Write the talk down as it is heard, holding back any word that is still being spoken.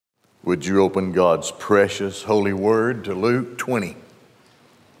Would you open God's precious holy word to Luke 20?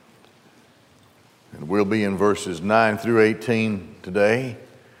 And we'll be in verses 9 through 18 today.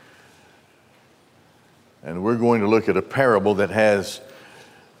 And we're going to look at a parable that has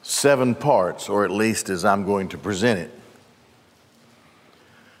 7 parts, or at least as I'm going to present it.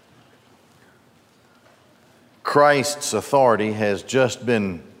 Christ's authority has just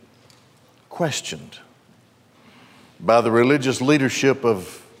been questioned by the religious leadership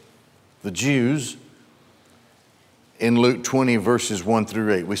of the Jews in Luke 20 verses 1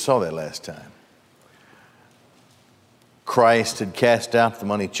 through 8. We saw that last time. Christ had cast out the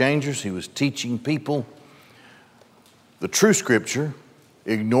money changers. He was teaching people the true scripture,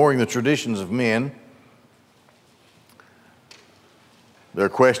 ignoring the traditions of men. Their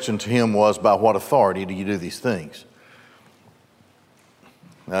question to him was, by what authority do you do these things?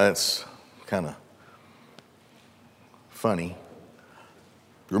 Now that's kind of funny.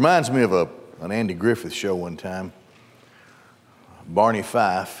 It reminds me of an Andy Griffith show one time. Barney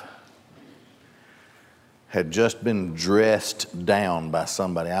Fife had just been dressed down by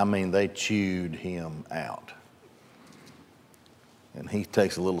somebody. I mean, they chewed him out. And he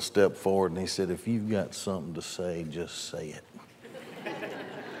takes a little step forward and he said, if you've got something to say, just say it.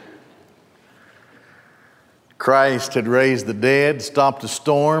 Christ had raised the dead, stopped a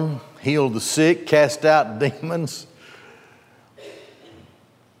storm, healed the sick, cast out demons,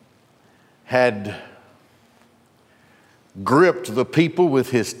 had gripped the people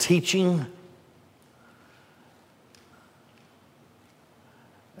with his teaching,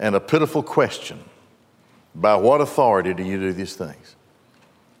 and a pitiful question: by what authority do you do these things?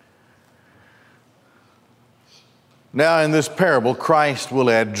 Now, in this parable, Christ will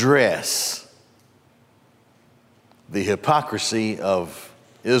address the hypocrisy of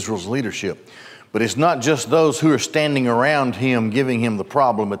Israel's leadership. But it's not just those who are standing around him giving him the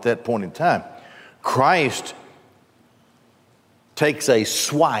problem at that point in time. Christ takes a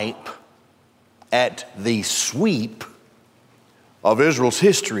swipe at the sweep of Israel's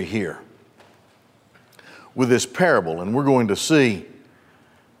history here with this parable. And we're going to see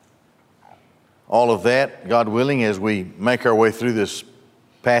all of that, God willing, as we make our way through this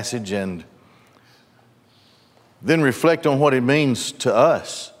passage and then reflect on what it means to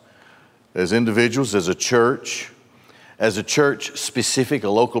us as individuals, as a church specific, a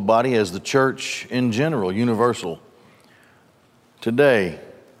local body, as the church in general, universal, today.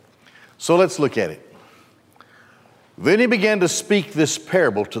 So let's look at it. Then he began to speak this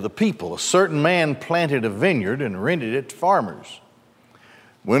parable to the people. A certain man planted a vineyard and rented it to farmers.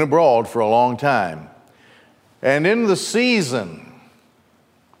 Went abroad for a long time. And in the season,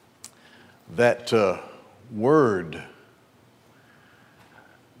 that word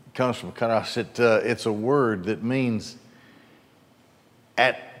comes from karas. It's a word that means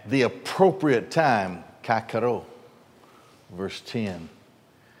at the appropriate time, kakaro, verse 10.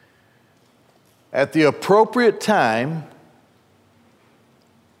 At the appropriate time,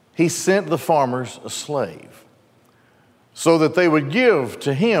 he sent the farmers a slave so that they would give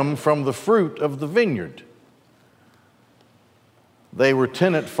to him from the fruit of the vineyard. They were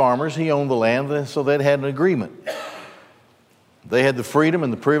tenant farmers. He owned the land, so they had an agreement. They had the freedom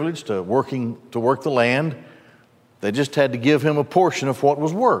and the privilege to work the land. They just had to give him a portion of what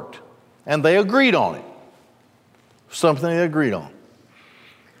was worked. And they agreed on it. Something they agreed on.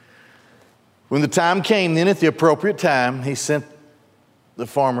 When the time came, then at the appropriate time, he sent the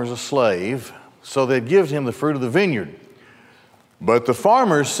farmers a slave so they'd give him the fruit of the vineyard. But the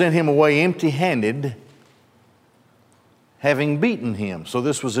farmers sent him away empty-handed, having beaten him. So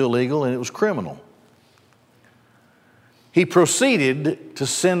this was illegal and it was criminal. He proceeded to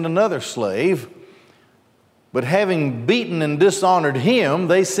send another slave, but having beaten and dishonored him,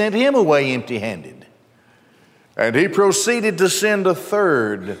 they sent him away empty-handed. And he proceeded to send a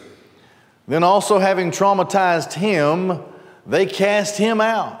third. Then also having traumatized him, they cast him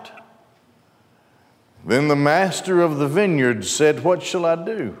out. Then the master of the vineyard said, what shall I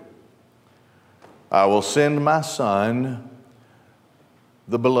do? I will send my son,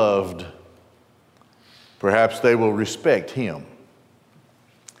 the beloved. Perhaps they will respect him.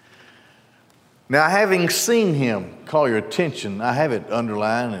 Now, having seen him, call your attention. I have it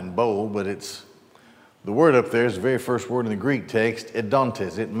underlined and bold, but it's the word up there is the very first word in the Greek text,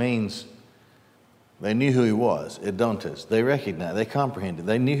 edontes. It means they knew who he was, edontes. They recognized, they comprehended,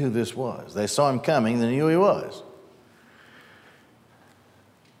 they knew who this was. They saw him coming, they knew who he was.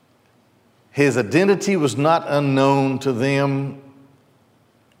 His identity was not unknown to them.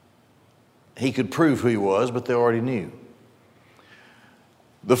 He could prove who he was, but they already knew.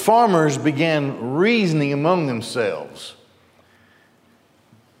 The farmers began reasoning among themselves.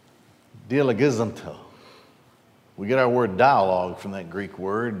 dialogizo. We get our word dialogue from that Greek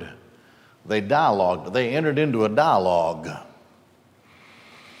word. They dialogued. They entered into a dialogue.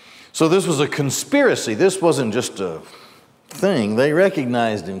 So this was a conspiracy. This wasn't just a thing. They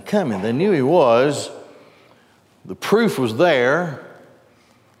recognized him coming. They knew he was. The proof was there.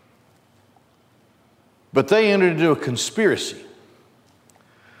 But they entered into a conspiracy,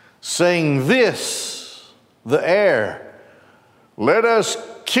 saying this, the heir, let us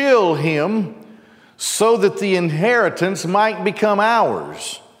kill him so that the inheritance might become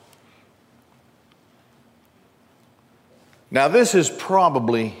ours. Now, this is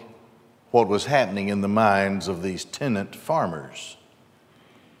probably what was happening in the minds of these tenant farmers.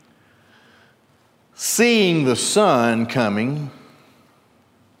 Seeing the son coming,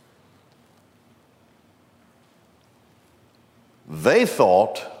 they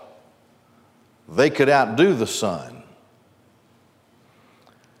thought they could outdo the son.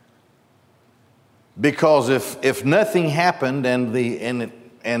 Because if nothing happened and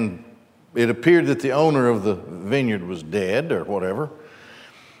it appeared that the owner of the vineyard was dead or whatever,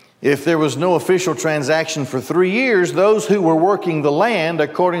 if there was no official transaction for 3 years, those who were working the land,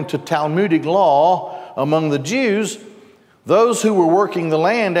 according to Talmudic law among the Jews, those who were working the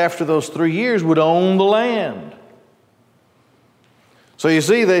land after those 3 years would own the land. So you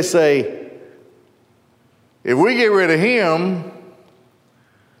see, they say, if we get rid of him,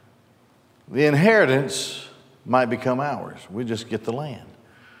 the inheritance might become ours. We just get the land.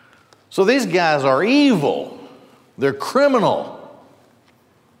 So these guys are evil. They're criminal.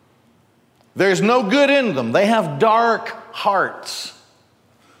 There's no good in them. They have dark hearts.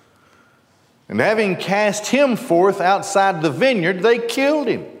 And having cast him forth outside the vineyard, they killed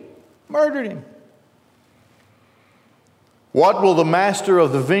him, murdered him. What will the master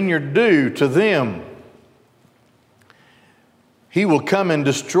of the vineyard do to them? He will come and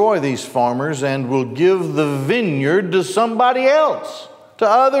destroy these farmers and will give the vineyard to somebody else, to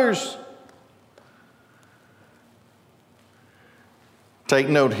others. Take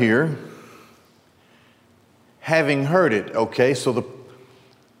note here. Having heard it, okay, so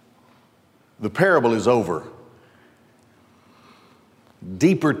the parable is over.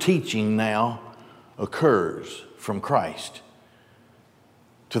 Deeper teaching now occurs from Christ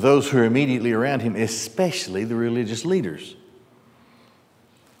to those who are immediately around him, especially the religious leaders.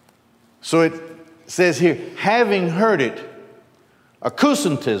 So it says here, having heard it,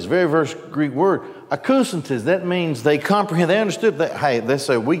 akousantes, very verse Greek word, akousantes, that means they comprehend, they understood that, hey, they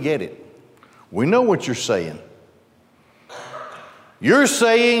say, we get it. We know what you're saying. You're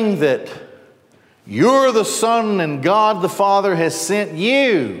saying that you're the Son and God the Father has sent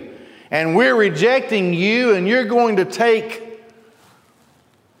you, and we're rejecting you, and you're going to take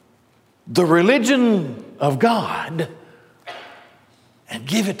the religion of God and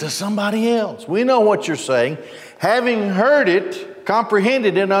give it to somebody else. We know what you're saying. Having heard it,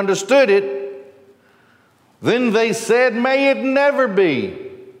 comprehended it, understood it, then they said, may it never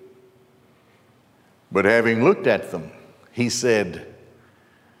be. But having looked at them, he said,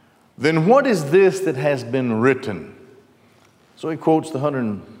 then what is this that has been written? So he quotes the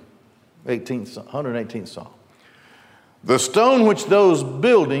 118th Psalm. The stone which those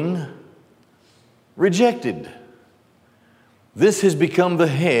building rejected, this has become the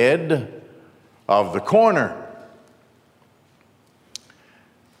head of the corner.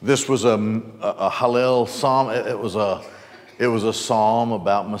 This was a Hallel psalm. It was a psalm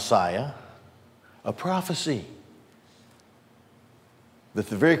about Messiah, a prophecy that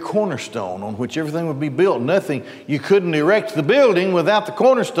the very cornerstone on which everything would be built, nothing, you couldn't erect the building without the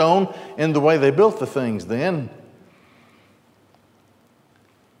cornerstone in the way they built the things then.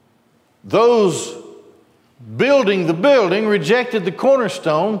 Those building the building rejected the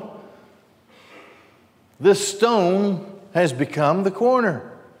cornerstone. This stone has become the corner.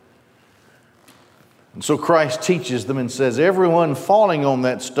 And so Christ teaches them and says, everyone falling on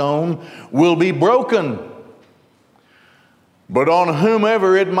that stone will be broken. But on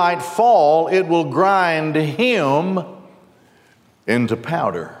whomever it might fall, it will grind him into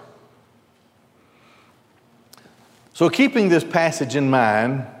powder. So keeping this passage in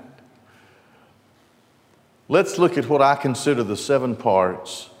mind, let's look at what I consider the 7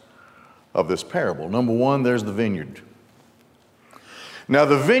 parts of this parable. Number 1, there's the vineyard. Now,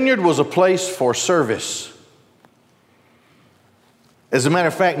 the vineyard was a place for service. As a matter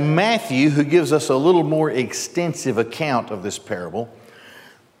of fact, Matthew, who gives us a little more extensive account of this parable,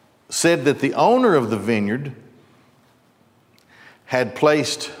 said that the owner of the vineyard had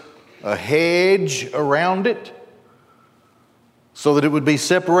placed a hedge around it so that it would be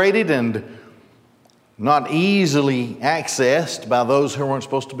separated and not easily accessed by those who weren't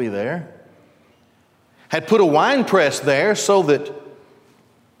supposed to be there. had put a wine press there so that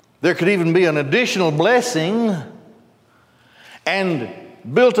there could even be an additional blessing, and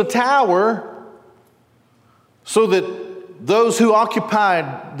built a tower so that those who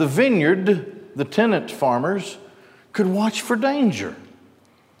occupied the vineyard, the tenant farmers, could watch for danger.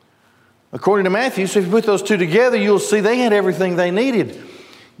 According to Matthew, so if you put those two together, you'll see they had everything they needed.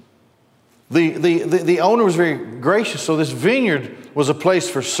 The owner was very gracious, so this vineyard was a place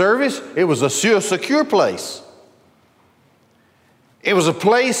for service. It was a secure place. It was a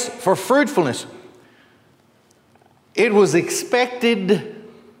place for fruitfulness. It was expected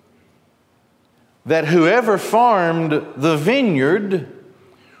that whoever farmed the vineyard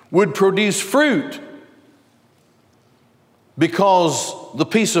would produce fruit, because the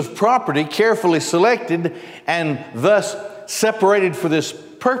piece of property carefully selected and thus separated for this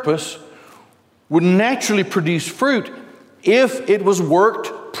purpose would naturally produce fruit if it was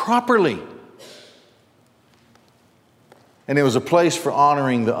worked properly. And it was a place for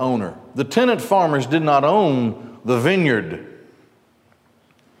honoring the owner. The tenant farmers did not own the vineyard,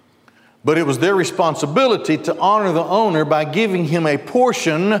 but it was their responsibility to honor the owner by giving him a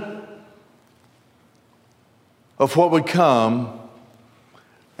portion of what would come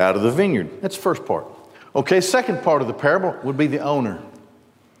out of the vineyard. That's the first part. Okay, second part of the parable would be the owner.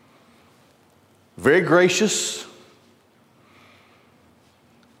 Very gracious.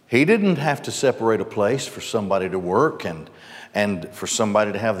 He didn't have to separate a place for somebody to work and for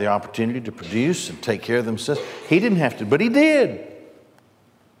somebody to have the opportunity to produce and take care of themselves. He didn't have to, but he did.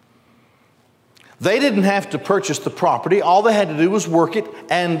 They didn't have to purchase the property. All they had to do was work it,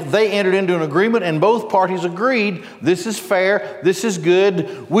 and they entered into an agreement, and both parties agreed, this is fair, this is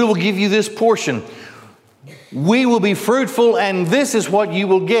good, we will give you this portion. We will be fruitful, and this is what you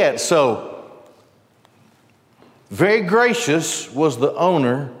will get. So, very gracious was the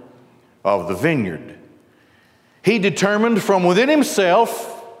owner of the vineyard. He determined from within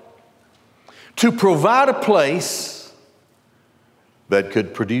himself to provide a place that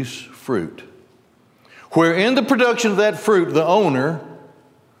could produce fruit, where in the production of that fruit, the owner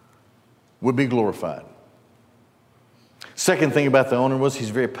would be glorified. Second thing about the owner was he's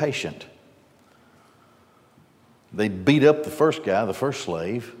very patient. They beat up the first guy, the first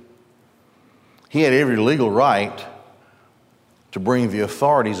slave. He had every legal right to bring the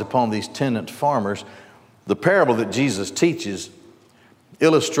authorities upon these tenant farmers. The parable that Jesus teaches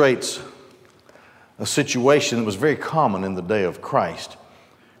illustrates a situation that was very common in the day of Christ.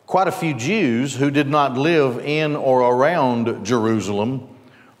 Quite a few Jews who did not live in or around Jerusalem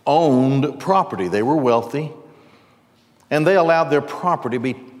owned property. They were wealthy, and they allowed their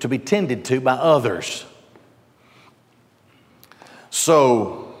property to be tended to by others.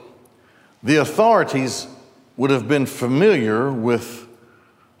 So the authorities would have been familiar with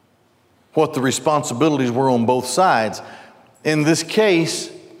what the responsibilities were on both sides. In this case,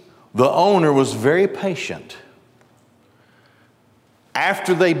 the owner was very patient.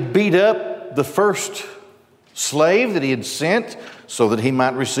 After they beat up the first slave that he had sent so that he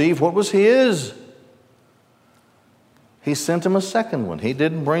might receive what was his, he sent him a second one. He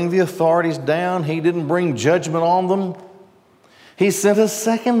didn't bring the authorities down. He didn't bring judgment on them. He sent a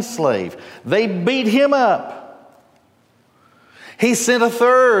second slave. They beat him up. He sent a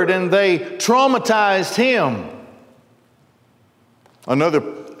third, and they traumatized him.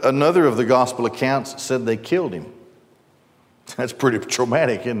 Another of the gospel accounts said they killed him. That's pretty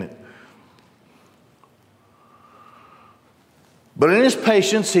traumatic, isn't it? But in his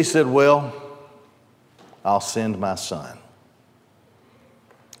patience, he said, well, I'll send my son.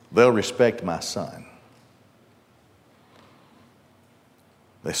 They'll respect my son.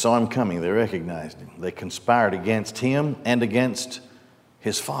 They saw him coming. They recognized him. They conspired against him and against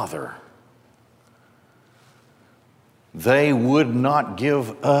his father. They would not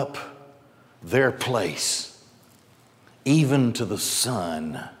give up their place, even to the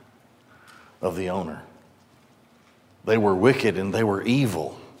son of the owner. They were wicked and they were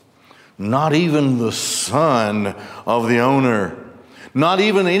evil. Not even the son of the owner, not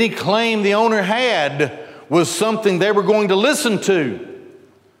even any claim the owner had, was something they were going to listen to.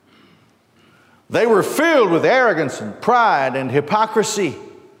 They were filled with arrogance and pride and hypocrisy.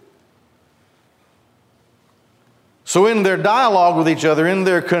 So in their dialogue with each other, in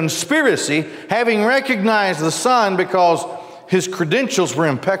their conspiracy, having recognized the son because his credentials were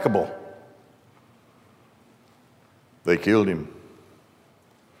impeccable, they killed him.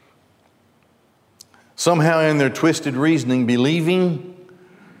 Somehow in their twisted reasoning, believing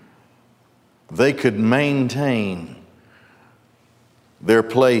they could maintain their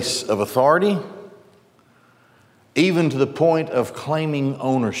place of authority, even to the point of claiming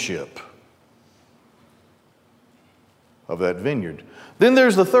ownership. of that vineyard. Then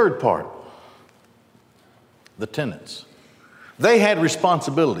there's the third part, the tenants. They had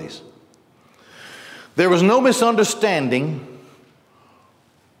responsibilities. There was no misunderstanding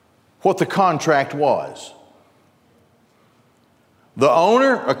what the contract was. The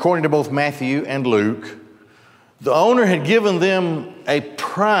owner, according to both Matthew and Luke, the owner had given them a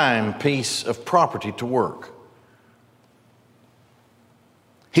prime piece of property to work.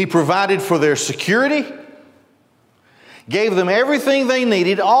 He provided for their security, gave them everything they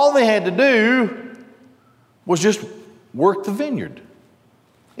needed. All they had to do was just work the vineyard.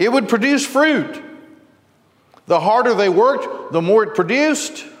 It would produce fruit. The harder they worked, the more it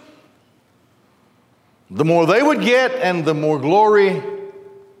produced. The more they would get and the more glory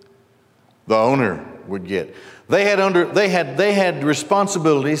the owner would get. They had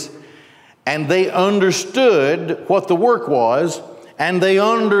responsibilities, and they understood what the work was, and they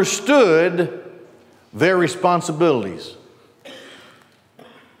understood their responsibilities.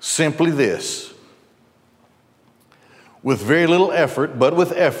 Simply this: with very little effort, but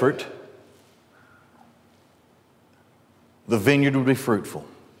with effort, the vineyard would be fruitful.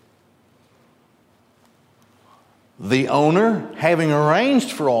 The owner, having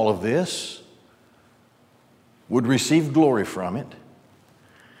arranged for all of this, would receive glory from it.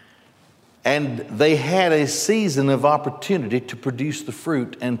 And they had a season of opportunity to produce the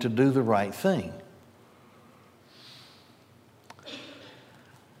fruit and to do the right thing.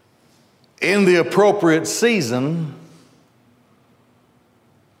 In the appropriate season,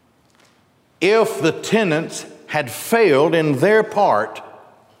 if the tenants had failed in their part,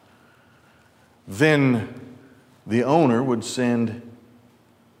 then the owner would send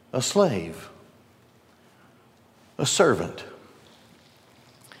a slave, a servant.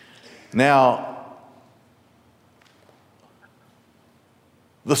 Now,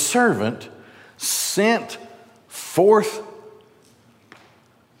 the servant sent forth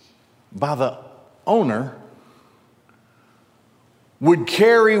by the owner would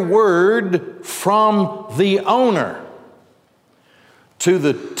carry word from the owner to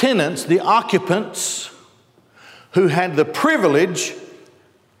the tenants, the occupants, who had the privilege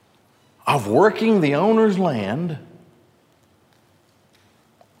of working the owner's land,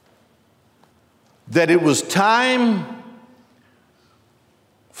 that it was time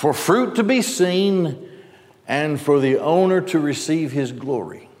for fruit to be seen and for the owner to receive his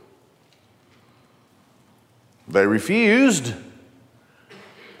glory. They refused,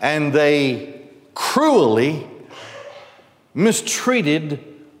 and they cruelly mistreated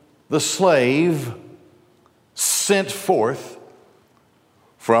the slave sent forth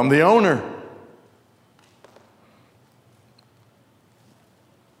from the owner.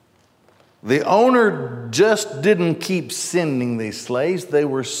 The owner just didn't keep sending these slaves. They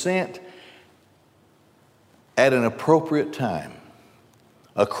were sent at an appropriate time,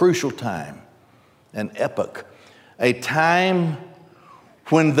 a crucial time, an epoch, a time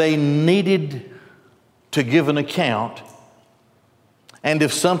when they needed to give an account. And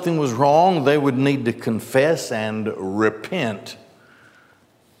if something was wrong, they would need to confess and repent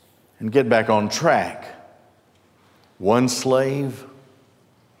and get back on track. One slave,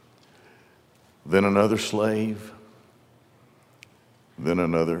 then another slave, then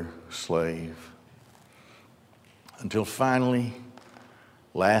another slave, until finally,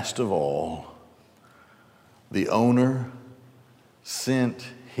 last of all, the owner sent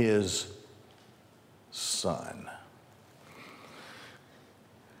his son.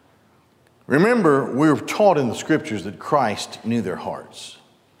 Remember, we were taught in the Scriptures that Christ knew their hearts.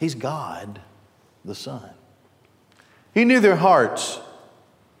 He's God, the Son. He knew their hearts.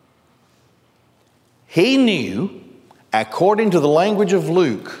 He knew, according to the language of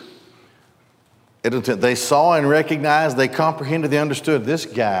Luke, they saw and recognized, they comprehended, they understood, this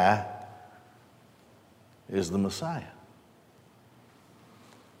guy is the Messiah.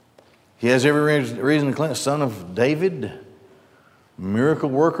 He has every reason to claim, son of David, miracle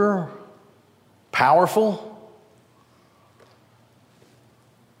worker, powerful,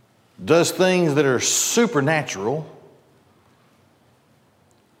 does things that are supernatural.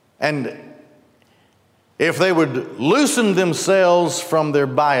 And if they would loosen themselves from their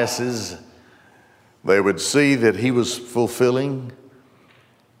biases, they would see that he was fulfilling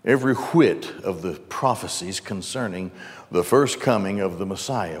every whit of the prophecies concerning the first coming of the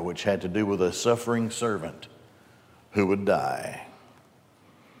Messiah, which had to do with a suffering servant who would die.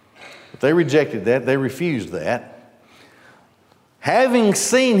 But they rejected that. They refused that. Having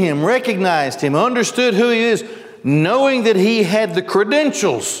seen him, recognized him, understood who he is, knowing that he had the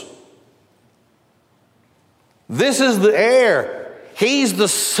credentials. This is the heir. He's the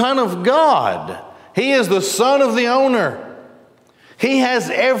Son of God. He is the son of the owner. He has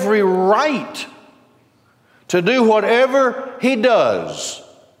every right to do whatever he does.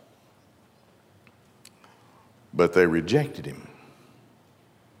 But they rejected him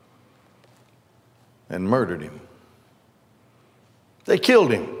and murdered him. They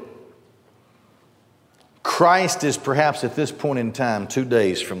killed him. Christ is perhaps at this point in time 2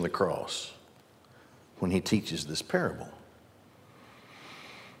 days from the cross when he teaches this parable.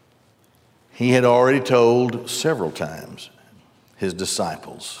 He had already told several times his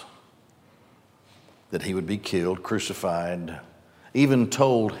disciples that he would be killed, crucified, even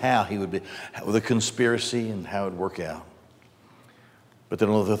told how he would be, the conspiracy and how it would work out. But then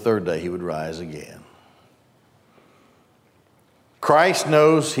on the third day he would rise again. Christ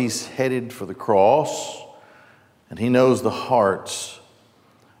knows he's headed for the cross, and he knows the hearts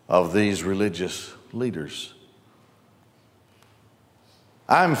of these religious leaders.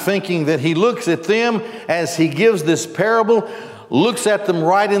 I'm thinking that he looks at them as he gives this parable, looks at them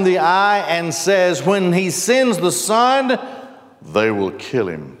right in the eye and says, when he sends the Son, they will kill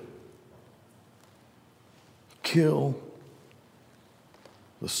him. Kill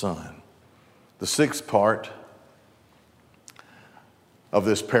the Son. The sixth part of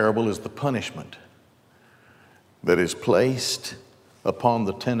this parable is the punishment that is placed upon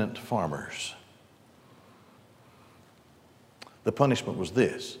the tenant farmers. The punishment was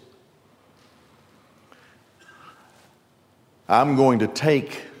this: I'm going to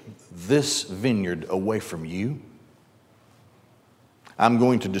take this vineyard away from you. I'm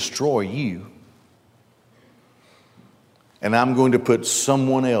going to destroy you. And I'm going to put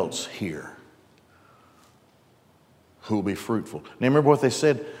someone else here who will be fruitful. Now remember what they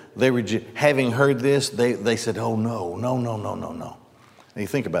said? Having heard this, they said, oh no. And you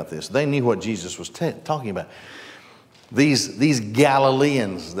think about this. They knew what Jesus was talking about. These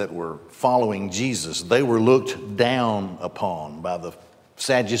Galileans that were following Jesus, they were looked down upon by the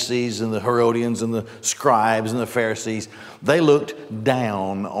Sadducees and the Herodians and the scribes and the Pharisees. They looked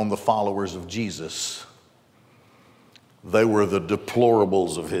down on the followers of Jesus. They were the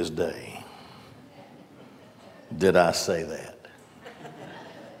deplorables of his day. Did I say that?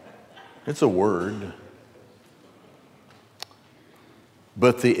 It's a word.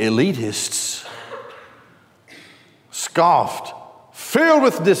 But the elitists scoffed, filled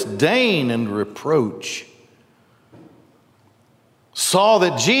with disdain and reproach, saw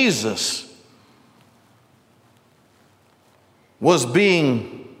that Jesus was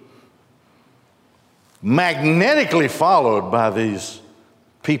being magnetically followed by these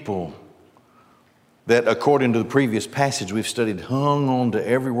people that, according to the previous passage we've studied, hung on to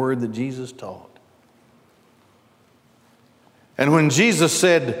every word that Jesus taught. And when Jesus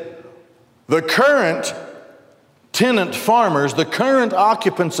said, the current tenant farmers, the current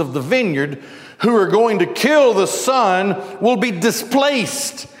occupants of the vineyard who are going to kill the Son will be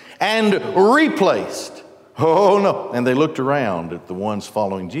displaced and replaced. Oh no. And they looked around at the ones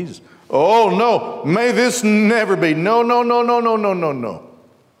following Jesus. Oh no, may this never be. No.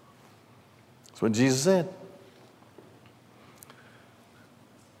 That's what Jesus said.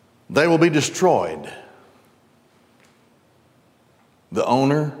 They will be destroyed. The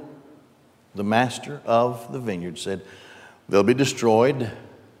owner, the master of the vineyard said, they'll be destroyed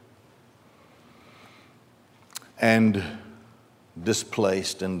and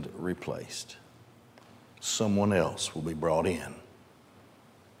displaced and replaced. Someone else will be brought in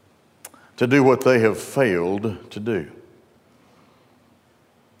to do what they have failed to do.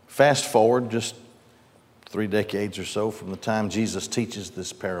 Fast forward just 3 decades or so from the time Jesus teaches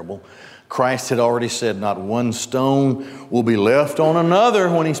this parable. Christ had already said not one stone will be left on another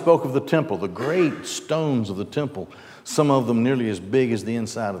when he spoke of the temple, the great stones of the temple, some of them nearly as big as the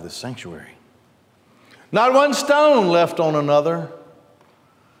inside of the sanctuary. Not one stone left on another.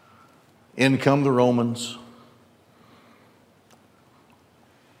 In come the Romans.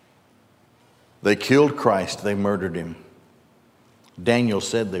 They killed Christ. They murdered him. Daniel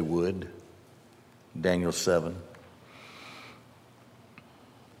said they would. Daniel 7.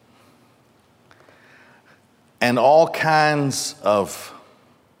 And all kinds of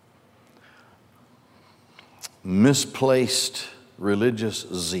misplaced religious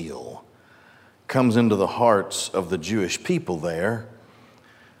zeal comes into the hearts of the Jewish people there,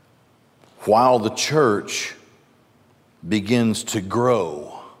 while the church begins to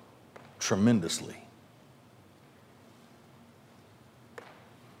grow tremendously.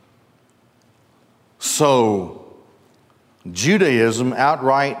 So, Judaism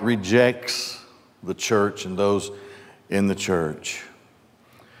outright rejects the church and those in the church,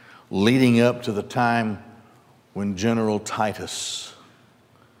 leading up to the time when General Titus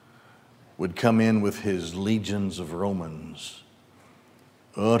would come in with his legions of Romans,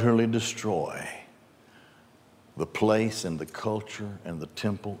 utterly destroy the place and the culture and the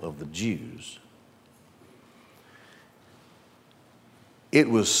temple of the Jews. It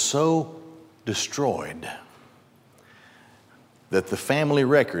was so destroyed that the family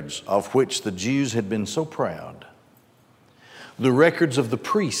records of which the Jews had been so proud, the records of the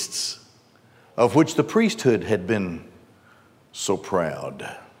priests of which the priesthood had been so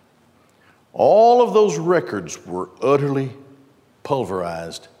proud, all of those records were utterly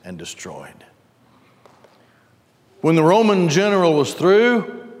pulverized and destroyed. When the Roman general was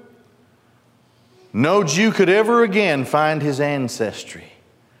through, no Jew could ever again find his ancestry.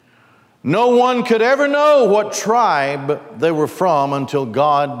 No one could ever know what tribe they were from until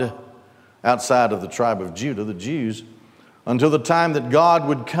God, outside of the tribe of Judah, the Jews, until the time that God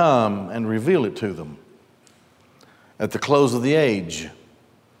would come and reveal it to them at the close of the age.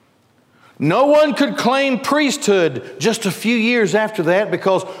 No one could claim priesthood just a few years after that,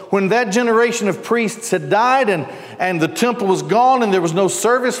 because when that generation of priests had died and the temple was gone and there was no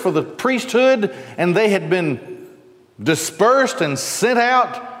service for the priesthood and they had been dispersed and sent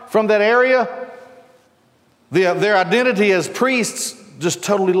out from that area, their identity as priests just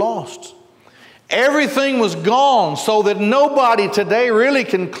totally lost. Everything was gone, so that nobody today really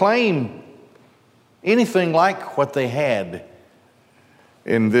can claim anything like what they had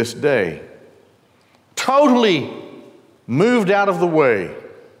in this day. Totally moved out of the way.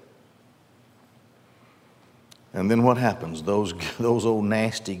 And then what happens? Those old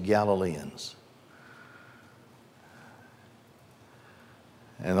nasty Galileans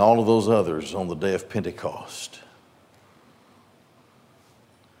and all of those others on the day of Pentecost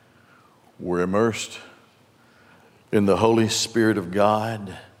were immersed in the Holy Spirit of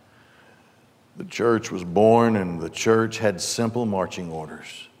God. The church was born, and the church had simple marching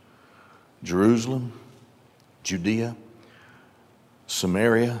orders: Jerusalem, Judea,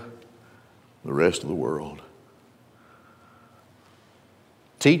 Samaria, the rest of the world.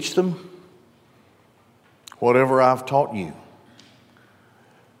 Teach them whatever I've taught you.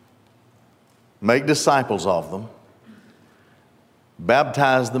 Make disciples of them.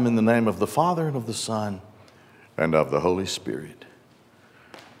 Baptize them in the name of the Father and of the Son and of the Holy Spirit.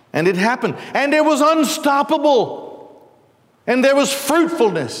 And it happened. And it was unstoppable. And there was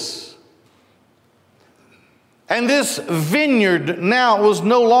fruitfulness. And this vineyard now was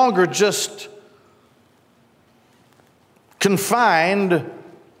no longer just confined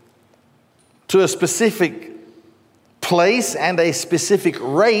to a specific place and a specific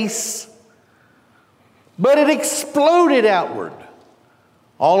race, but it exploded outward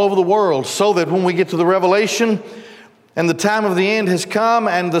all over the world, so that when we get to the Revelation and the time of the end has come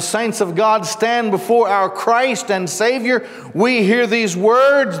and the saints of God stand before our Christ and Savior, we hear these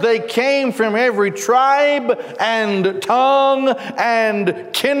words: they came from every tribe and tongue and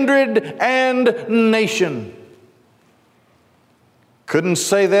kindred and nation. Couldn't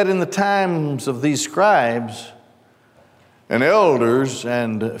say that in the times of these scribes and elders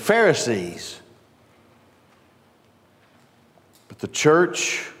and Pharisees. But the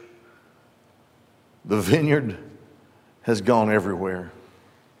church, the vineyard, has gone everywhere.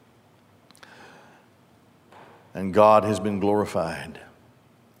 And God has been glorified.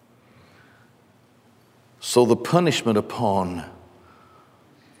 So the punishment upon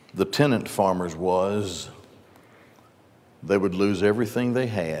the tenant farmers was they would lose everything they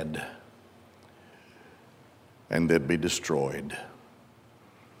had and they'd be destroyed.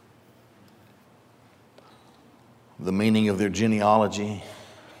 The meaning of their genealogy,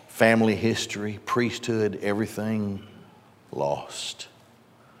 family history, priesthood, everything lost.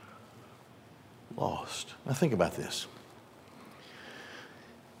 Lost. Now think about this.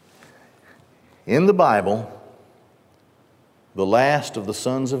 In the Bible, the last of the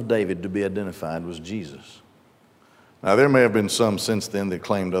sons of David to be identified was Jesus. Now there may have been some since then that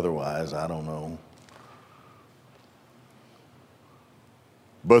claimed otherwise, I don't know.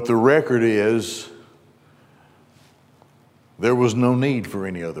 But the record is there was no need for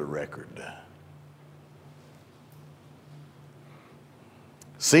any other record.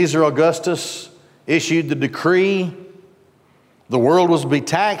 Caesar Augustus issued the decree. The world was to be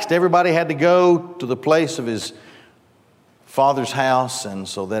taxed. Everybody had to go to the place of his father's house, and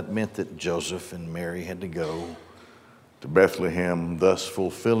so that meant that Joseph and Mary had to go to Bethlehem, thus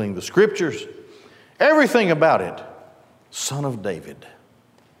fulfilling the scriptures. Everything about it, Son of David,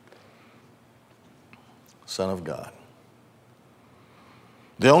 Son of God.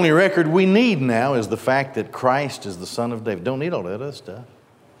 The only record we need now is the fact that Christ is the Son of David. Don't need all that other stuff.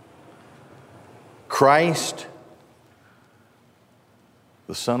 Christ,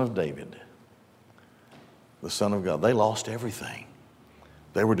 the Son of David. the Son of God. They lost everything.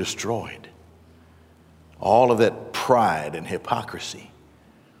 They were destroyed. All of that pride and hypocrisy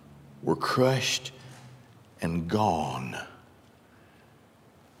were crushed and gone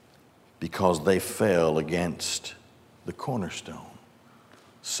because they fell against the cornerstone.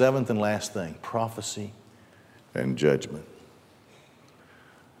 Seventh and last thing, prophecy and judgment.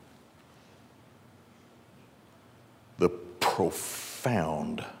 The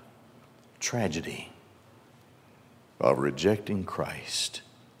profound tragedy of rejecting Christ.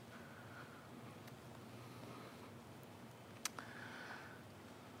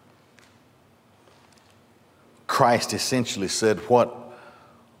 Christ essentially said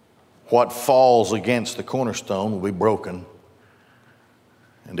what falls against the cornerstone will be broken,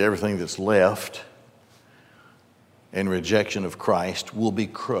 and everything that's left in rejection of Christ will be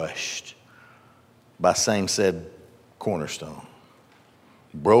crushed by same said cornerstone.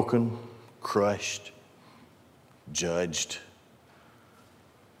 Broken, crushed, judged,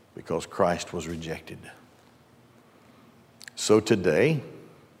 because Christ was rejected. So today,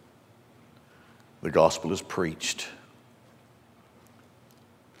 the gospel is preached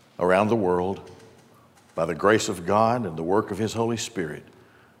around the world by the grace of God and the work of His Holy Spirit,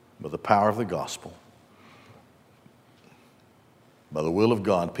 by the power of the gospel. By the will of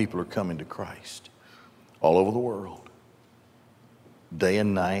God, people are coming to Christ all over the world, day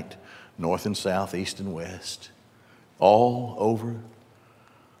and night, north and south, east and west, all over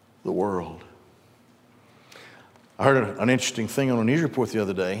the world. I heard an interesting thing on a news report the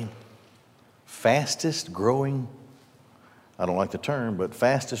other day. Fastest growing, I don't like the term, but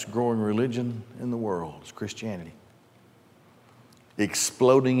fastest growing religion in the world is Christianity.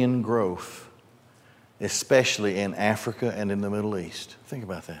 Exploding in growth, especially in Africa and in the Middle East. Think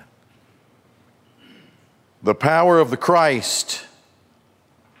about that. The power of the Christ,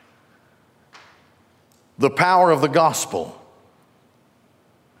 the power of the gospel,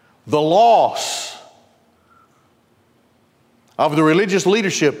 the loss of the religious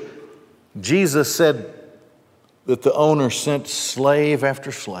leadership. Jesus said that the owner sent slave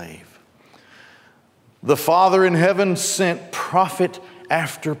after slave. The Father in heaven sent prophet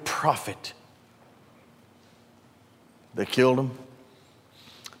after prophet. They killed him,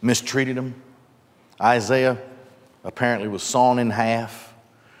 mistreated him. Isaiah apparently was sawn in half.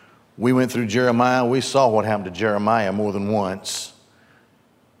 We went through Jeremiah. We saw what happened to Jeremiah more than once,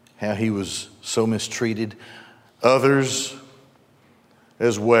 how he was so mistreated. Others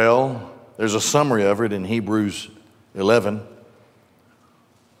as well. There's a summary of it in Hebrews 11.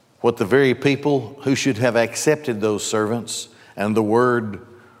 What the very people who should have accepted those servants and the word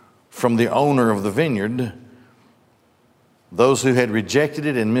from the owner of the vineyard, those who had rejected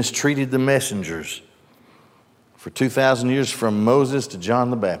it and mistreated the messengers for 2,000 years from Moses to John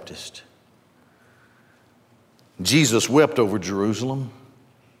the Baptist. Jesus wept over Jerusalem.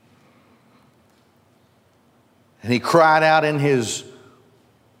 And he cried out in his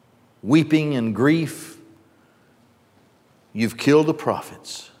weeping and grief, "You've killed the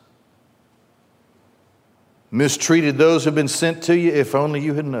prophets, mistreated those who have been sent to you. If only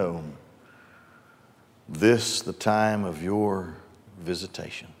you had known this, the time of your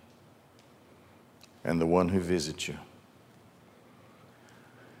visitation, and the one who visits you."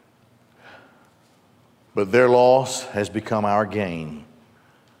 But their loss has become our gain.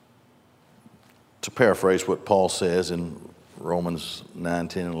 To paraphrase what Paul says in Romans 9,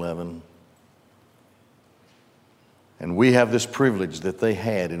 10, and 11. And we have this privilege that they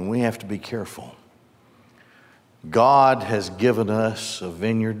had, and we have to be careful. God has given us a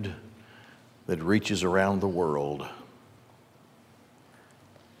vineyard that reaches around the world.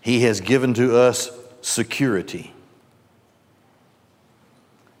 He has given to us security.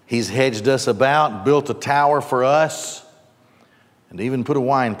 He's hedged us about, built a tower for us, and even put a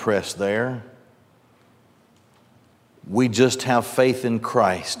wine press there. We just have faith in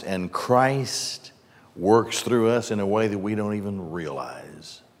Christ, and Christ works through us in a way that we don't even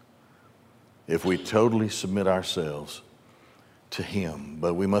realize if we totally submit ourselves to Him.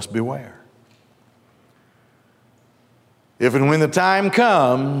 But we must beware. If and when the time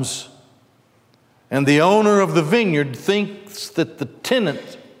comes and the owner of the vineyard thinks that the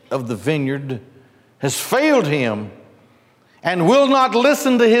tenant of the vineyard has failed him and will not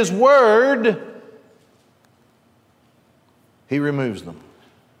listen to his word, he removes them,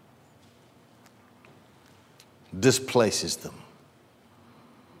 displaces them.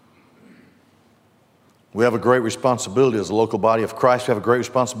 We have a great responsibility as a local body of Christ. We have a great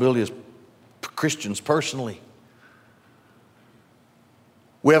responsibility as Christians personally.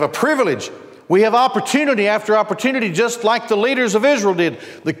 We have a privilege. We have opportunity after opportunity, just like the leaders of Israel did,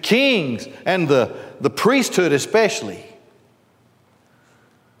 the kings and the priesthood especially.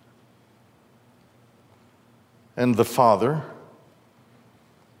 And the Father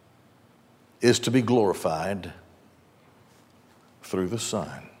is to be glorified through the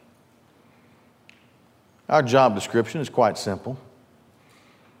Son. Our job description is quite simple.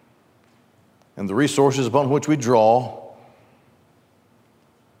 And the resources upon which we draw,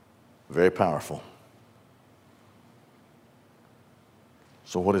 very powerful.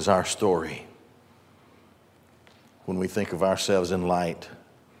 So what is our story when we think of ourselves in light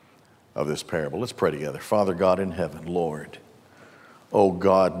of this parable? Let's pray together. Father God in heaven, Lord, oh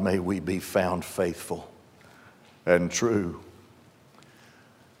God, may we be found faithful and true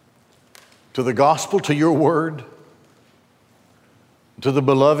to the gospel, to your word, to the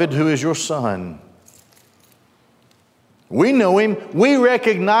beloved who is your Son. We know him, we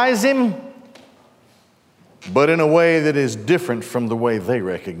recognize him, but in a way that is different from the way they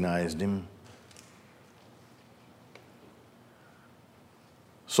recognized him.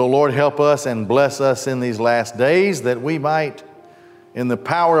 So Lord, help us and bless us in these last days that we might, in the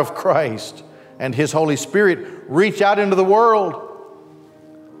power of Christ and his Holy Spirit, reach out into the world.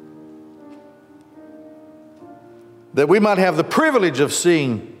 That we might have the privilege of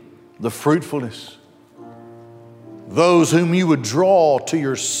seeing the fruitfulness, those whom you would draw to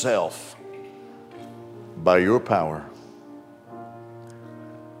yourself by your power.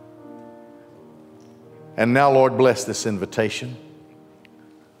 And now, Lord, bless this invitation.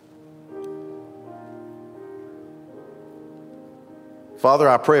 Father,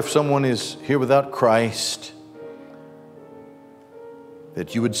 I pray if someone is here without Christ,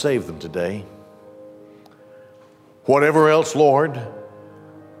 that you would save them today. Whatever else, Lord,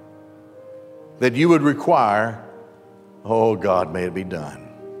 that you would require, oh God, may it be done.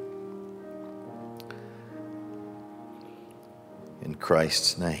 In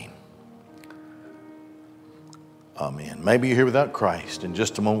Christ's name. Amen. Maybe you're here without Christ. In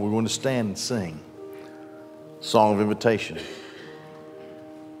just a moment, we're going to stand and sing a song of invitation.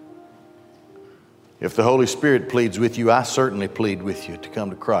 If the Holy Spirit pleads with you, I certainly plead with you to come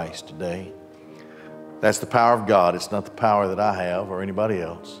to Christ today. That's the power of God. It's not the power that I have or anybody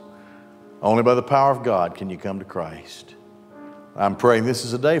else. Only by the power of God can you come to Christ. I'm praying this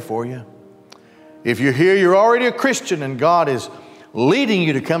is a day for you. If you're here, you're already a Christian and God is leading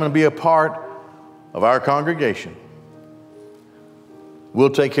you to come and be a part of our congregation.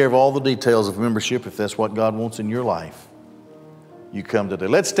 We'll take care of all the details of membership if that's what God wants in your life. You come today.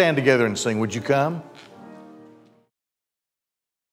 Let's stand together and sing. Would you come?